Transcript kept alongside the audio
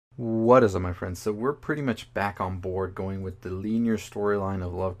What is up, my friends? So we're pretty much back on board going with the linear storyline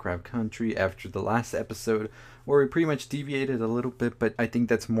of Lovecraft Country after the last episode where we pretty much deviated a little bit, but I think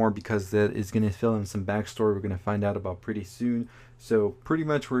that's more because that is going to fill in some backstory we're going to find out about pretty soon. So pretty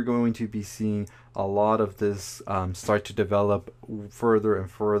much we're going to be seeing a lot of this start to develop further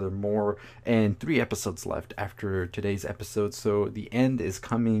and further more, and 3 episodes left after today's episode, so the end is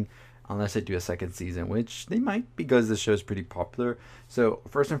coming unless they do a second season, which they might because the show is pretty popular. So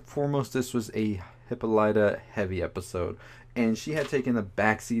first and foremost, this was a Hippolyta heavy episode, and she had taken the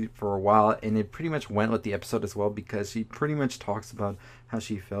backseat for a while, and it pretty much went with the episode as well because she pretty much talks about how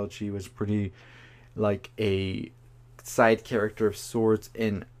she felt she was pretty like a side character of sorts,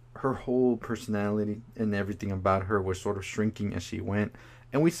 and her whole personality and everything about her was sort of shrinking as she went.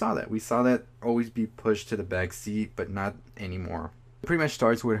 And we saw that always be pushed to the back seat, but not anymore. It pretty much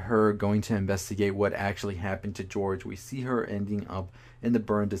starts with her going to investigate what actually happened to George. We see her ending up in the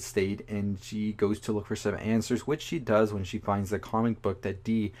burned estate, and she goes to look for some answers, which she does when she finds the comic book that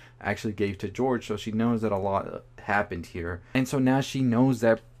Dee actually gave to George, so she knows that a lot happened here. And so now she knows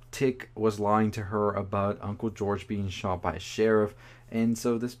that Tick was lying to her about Uncle George being shot by a sheriff, and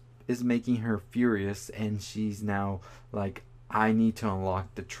so this is making her furious, and she's now like, I need to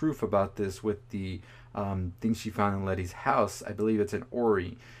unlock the truth about this with the things she found in Letty's house. I believe it's in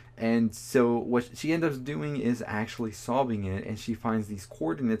Ori. And so what she ends up doing is actually solving it, and she finds these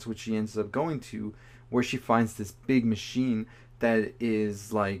coordinates, which she ends up going to, where she finds this big machine that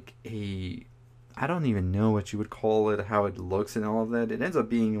is like a, I don't even know what you would call it, how it looks and all of that. It ends up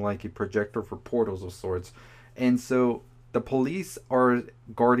being like a projector for portals of sorts. And so the police are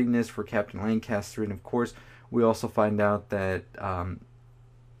guarding this for Captain Lancaster, and of course we also find out that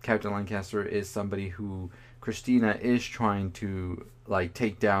Captain Lancaster is somebody who Christina is trying to like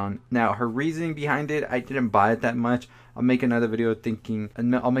take down. Now, her reasoning behind it, I didn't buy it that much. I'll make another video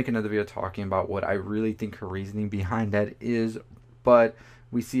talking about what I really think her reasoning behind that is, but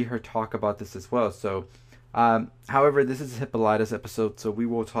we see her talk about this as well. So, however, this is Hippolyta's episode, so we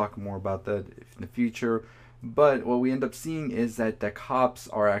will talk more about that in the future. But what we end up seeing is that the cops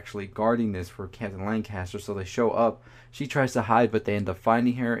are actually guarding this for Captain Lancaster, so they show up. She tries to hide, but they end up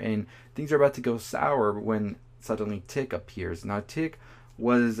finding her, and things are about to go sour when suddenly Tick appears. Now, Tick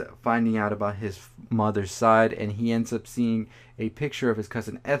was finding out about his mother's side, and he ends up seeing a picture of his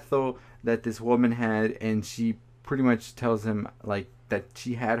cousin Ethel that this woman had, and she pretty much tells him like that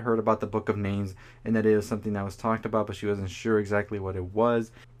she had heard about the Book of Names and that it was something that was talked about, but she wasn't sure exactly what it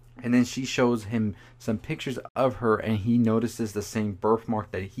was. And then she shows him some pictures of her, and he notices the same birthmark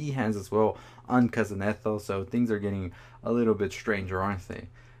that he has as well on Cousin Ethel. So things are getting a little bit stranger, aren't they?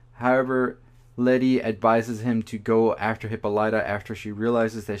 However, Letty advises him to go after Hippolyta after she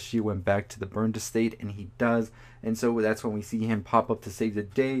realizes that she went back to the burned estate, and he does. And so that's when we see him pop up to save the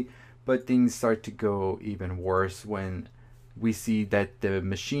day. But things start to go even worse when we see that the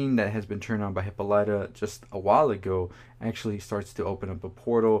machine that has been turned on by Hippolyta just a while ago actually starts to open up a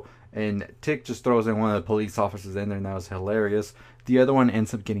portal, and Tick just throws in one of the police officers in there, and that was hilarious. The other one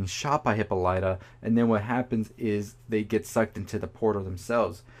ends up getting shot by Hippolyta, and then what happens is they get sucked into the portal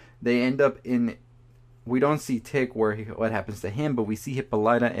themselves. They end up in, we don't see Tick what happens to him, but we see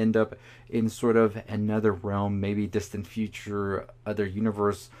Hippolyta end up in sort of another realm, maybe distant future, other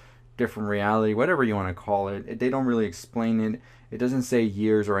universe, different reality, whatever you want to call it. They don't really explain it. It doesn't say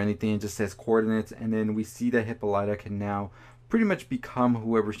years or anything. It just says coordinates. And then we see that Hippolyta can now pretty much become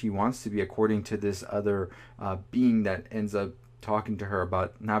whoever she wants to be, according to this other being that ends up talking to her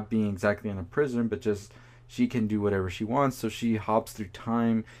about not being exactly in a prison, but just she can do whatever she wants. So she hops through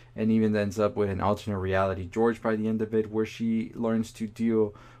time and even ends up with an alternate reality George by the end of it, where she learns to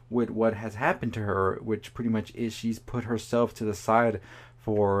deal with what has happened to her, which pretty much is she's put herself to the side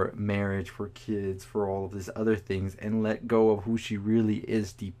for marriage, for kids, for all of these other things, and let go of who she really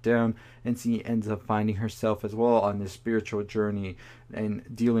is deep down. And she ends up finding herself as well on this spiritual journey and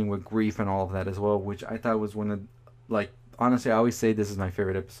dealing with grief and all of that as well, which I thought was one of, like, honestly, I always say this is my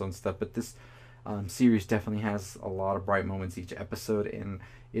favorite episode and stuff, but this series definitely has a lot of bright moments each episode, and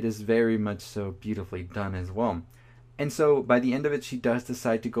it is very much so beautifully done as well. And so by the end of it, she does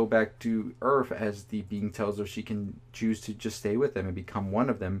decide to go back to Earth, as the being tells her she can choose to just stay with them and become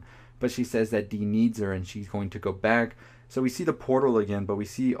one of them. But she says that Dee needs her and she's going to go back. So we see the portal again, but we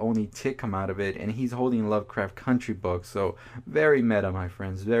see only Tick come out of it, and he's holding Lovecraft Country books. So very meta, my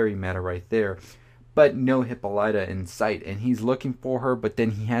friends, very meta right there. But no Hippolyta in sight, and he's looking for her, but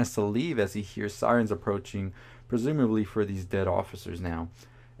then he has to leave as he hears sirens approaching, presumably for these dead officers now.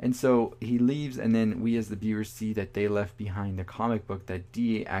 And so he leaves, and then we as the viewers see that they left behind the comic book that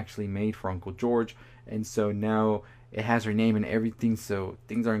Dee actually made for Uncle George. And so now it has her name and everything, so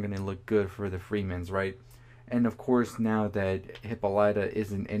things aren't going to look good for the Freemans, right? And of course, now that Hippolyta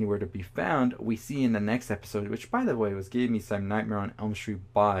isn't anywhere to be found, we see in the next episode, which by the way was giving me some Nightmare on Elm Street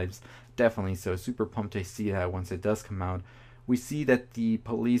vibes, definitely. So super pumped to see that once it does come out. We see that the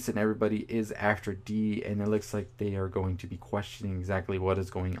police and everybody is after Dee, and it looks like they are going to be questioning exactly what is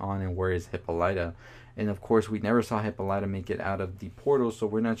going on and where is Hippolyta. And of course, we never saw Hippolyta make it out of the portal, so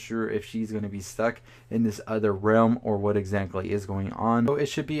we're not sure if she's going to be stuck in this other realm or what exactly is going on. So it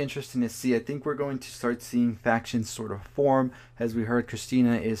should be interesting to see. I think we're going to start seeing factions sort of form. As we heard,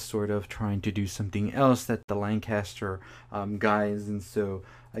 Christina is sort of trying to do something else that the Lancaster guys, and so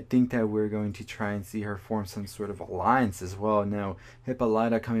I think that we're going to try and see her form some sort of alliance as well. Now,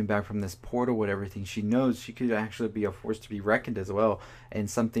 Hippolyta coming back from this portal with everything she knows, she could actually be a force to be reckoned as well, and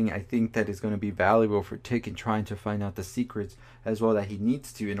something I think that is going to be valuable for Tick in trying to find out the secrets as well that he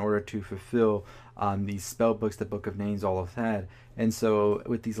needs to in order to fulfill these spell books, the Book of Names, all of that. And so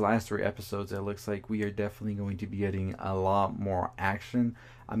with these last 3 episodes, it looks like we are definitely going to be getting a lot more action.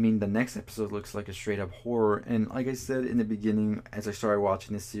 I mean, the next episode looks like a straight up horror. And like I said in the beginning, as I started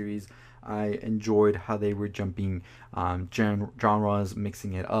watching this series, I enjoyed how they were jumping genres,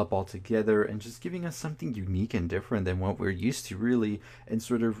 mixing it up all together, and just giving us something unique and different than what we're used to, really, and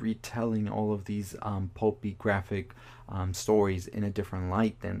sort of retelling all of these pulpy graphic stories in a different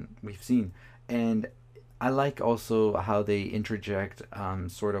light than we've seen. And I like also how they interject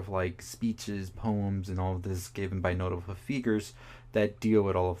sort of like speeches, poems, and all of this given by notable figures that deal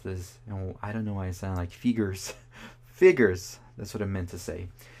with all of this. And I don't know why I sound like figures. Figures. That's what I meant to say.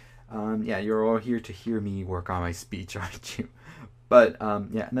 Yeah, you're all here to hear me work on my speech, aren't you? But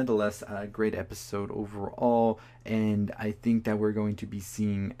yeah, nonetheless, a great episode overall. And I think that we're going to be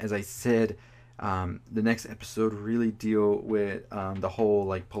seeing, as I said, the next episode really deal with the whole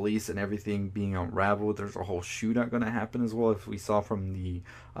like police and everything being unraveled. There's a whole shootout going to happen as well, if we saw from the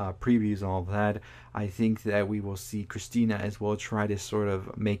previews and all of that. I think that we will see Christina as well try to sort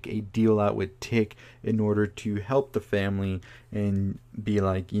of make a deal out with Tick in order to help the family and be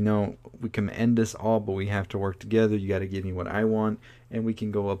like, you know, we can end this all, but we have to work together. You got to give me what I want, and we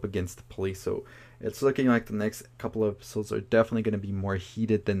can go up against the police. So it's looking like the next couple of episodes are definitely going to be more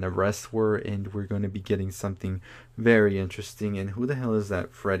heated than the rest were, and we're going to be getting something very interesting. And who the hell is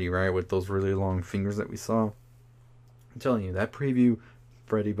that Freddy, right, with those really long fingers that we saw? I'm telling you, that preview,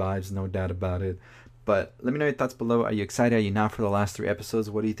 Freddy vibes, no doubt about it. But let me know your thoughts below. Are you excited? Are you not for the last 3 episodes?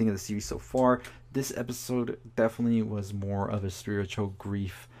 What do you think of the series so far? This episode definitely was more of a spiritual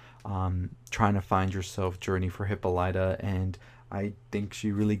grief, trying to find yourself journey for Hippolyta, and I think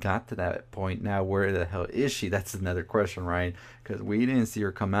she really got to that point. Now, where the hell is she? That's another question, right? Because we didn't see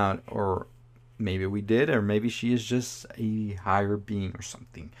her come out, or maybe we did, or maybe she is just a higher being or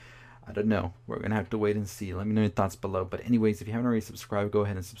something. I don't know. We're going to have to wait and see. Let me know your thoughts below. But anyways, if you haven't already subscribed, go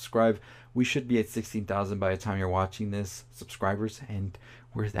ahead and subscribe. We should be at 16,000 by the time you're watching this, subscribers, and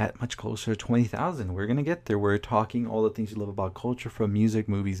we're that much closer to 20,000. We're going to get there. We're talking all the things you love about culture, from music,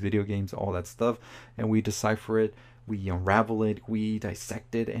 movies, video games, all that stuff, and we decipher it, we unravel it, we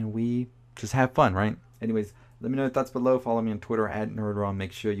dissect it, and we just have fun, right? Anyways, let me know your thoughts below. Follow me on Twitter at NerdRaw.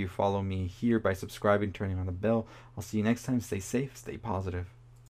 Make sure you follow me here by subscribing, turning on the bell. I'll see you next time. Stay safe, stay positive.